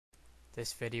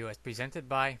This video is presented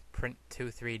by Print2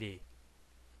 3D.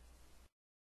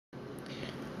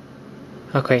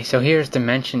 Okay, so here's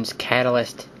Dimensions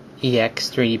Catalyst EX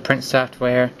 3D print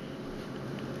software.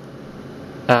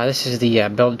 This is the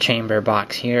build chamber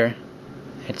box here.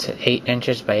 It's 8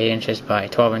 inches by 8 inches by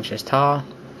 12 inches tall.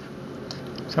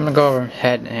 So I'm going to go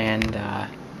ahead and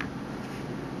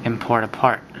import a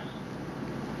part.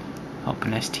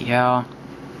 Open STL,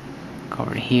 go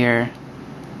over to here,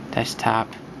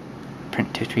 desktop,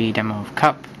 Print2 3D demo of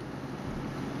cup,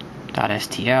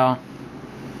 .stl,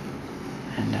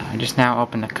 and I just now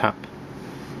opened the cup.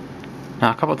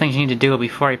 Now a couple things you need to do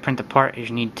before you print the part is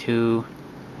you need to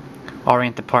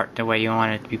orient the part the way you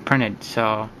want it to be printed.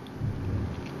 So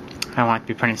I want it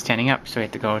to be printed standing up, so you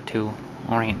have to go to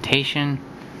orientation,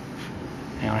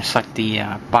 and you want to select the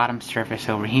bottom surface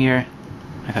over here.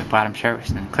 I click bottom surface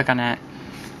and then click on that.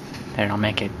 There, it'll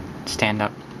make it stand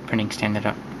up, printing standard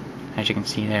up, as you can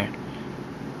see there.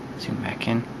 Zoom back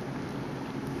in.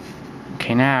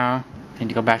 Okay, now I need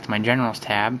to go back to my Generals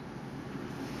tab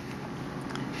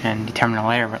and determine the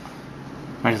layer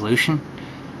resolution.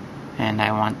 And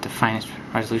I want the finest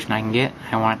resolution I can get.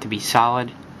 I want it to be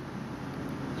solid.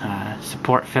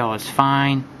 Support fill is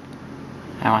fine.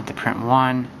 I want the print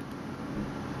 1.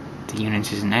 The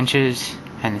units is in inches,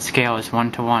 and the scale is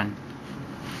 1:1.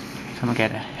 So I'm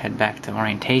gonna head back to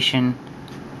orientation,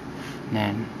 and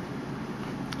then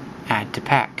add to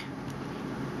pack.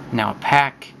 Now a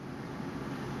pack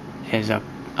is a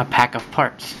pack of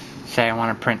parts. Say I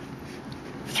want to print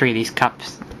 3 of these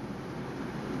cups.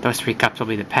 Those 3 cups will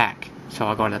be the pack. So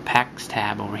I'll go to the packs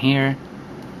tab over here.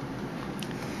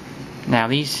 Now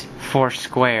these 4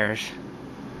 squares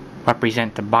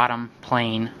represent the bottom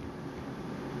plane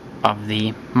of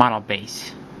the model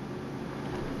base.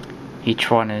 Each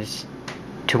one is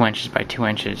 2 inches by 2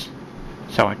 inches.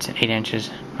 So it's 8 inches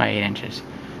by 8 inches.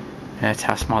 And that's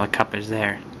how small the cup is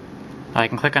there. I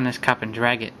can click on this cup and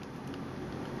drag it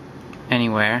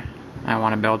anywhere I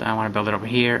want to build. I want to build it over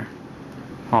here,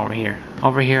 over here.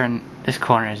 Over here in this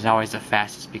corner is always the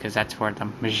fastest because that's where the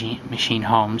machine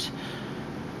homes.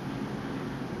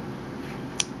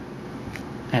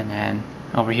 And then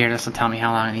over here, this will tell me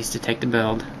how long it needs to take to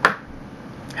build,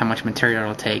 how much material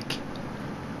it'll take,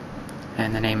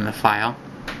 and the name of the file.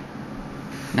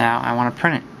 Now I want to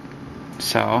print it,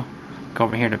 so go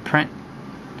over here to print,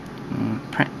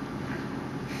 and print.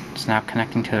 It's now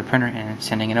connecting to the printer and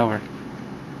sending it over.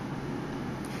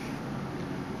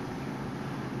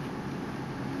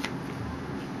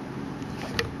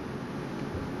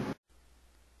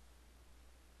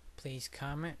 Please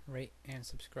comment, rate, and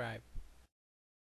subscribe.